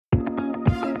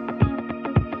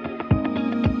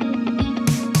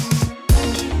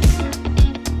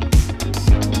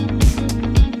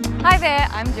there,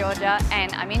 I'm Georgia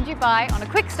and I'm in Dubai on a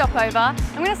quick stopover.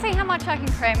 I'm going to see how much I can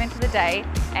cram into the day,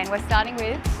 and we're starting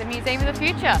with the Museum of the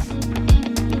Future.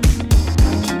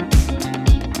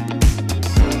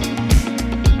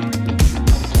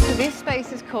 So this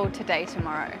space is called Today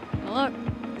Tomorrow. And look,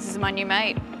 this is my new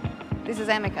mate. This is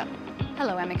Amika.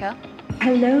 Hello, Amika.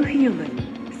 Hello,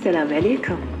 human. Salam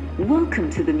alaikum. Welcome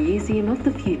to the Museum of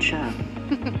the Future.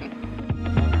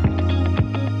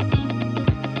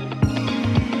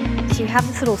 So you have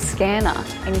this little scanner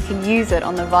and you can use it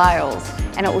on the vials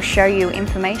and it will show you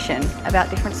information about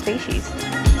different species.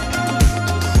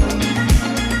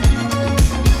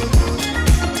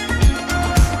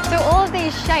 So all of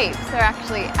these shapes are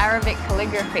actually Arabic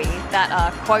calligraphy that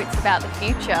are quotes about the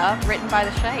future written by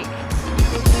the Sheikh.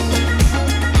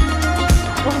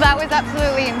 Well, that was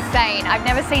absolutely insane. I've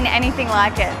never seen anything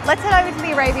like it. Let's head over to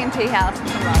the Arabian Tea House and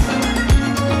some ramen.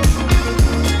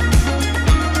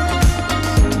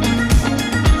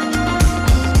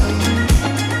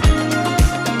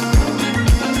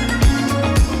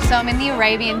 So I'm in the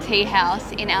Arabian Tea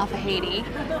House in Al Fahidi.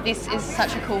 This is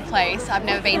such a cool place. I've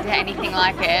never been to anything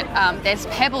like it. There's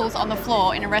pebbles on the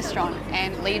floor in a restaurant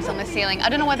and leaves on the ceiling. I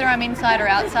don't know whether I'm inside or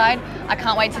outside. I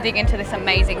can't wait to dig into this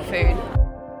amazing food.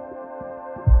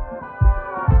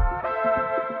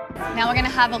 Now we're going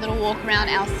to have a little walk around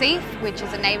Al Seef, which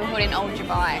is a neighbourhood in Old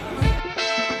Dubai.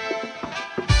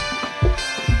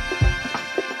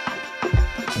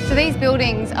 So these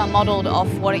buildings are modelled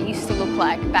off what it used to look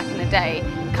like back in the day.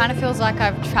 It kind of feels like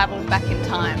I've travelled back in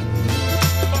time.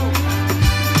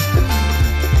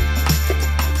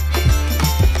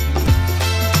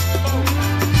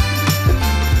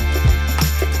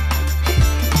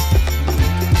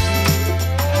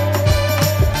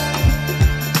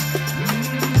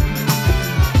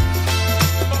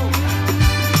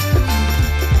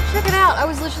 I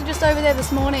was literally just over there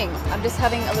this morning. I'm just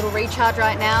having a little recharge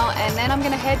right now, and then I'm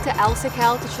going to head to Al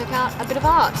Sakal to check out a bit of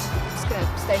art. I'm just going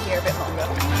to stay here a bit longer.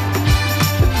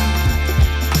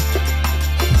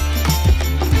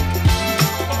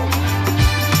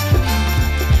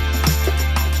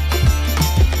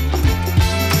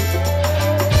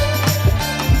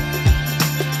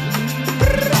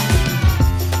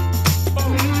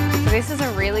 This is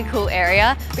a really cool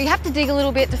area, but you have to dig a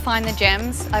little bit to find the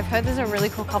gems. I've heard there's a really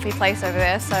cool coffee place over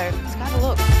there, so let's go have a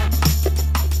look.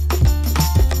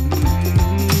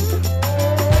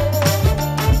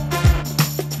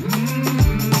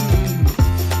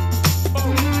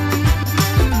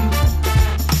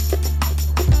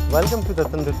 Welcome to the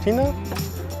Tandoor Dinner.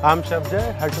 I'm Chef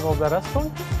Jay, head chef of the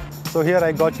restaurant. So here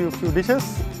I got you a few dishes.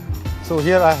 So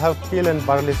here I have kale and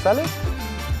barley salad.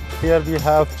 Here we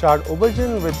have charred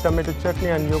aubergine with tomato chutney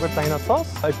and yogurt tahina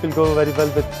sauce. It will go very well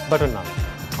with butter naan.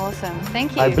 Awesome,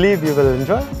 thank you. I believe you will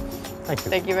enjoy. Thank you.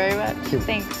 Thank you very much. Thank you.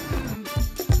 Thanks.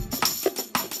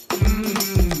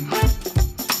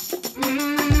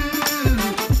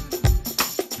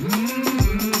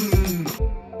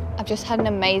 I've just had an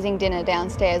amazing dinner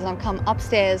downstairs and I've come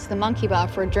upstairs to the Monkey Bar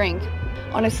for a drink.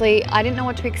 Honestly, I didn't know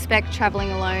what to expect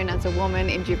traveling alone as a woman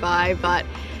in Dubai, but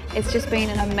it's just been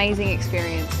an amazing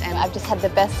experience and I've just had the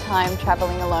best time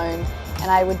traveling alone, and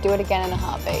I would do it again in a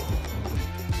heartbeat.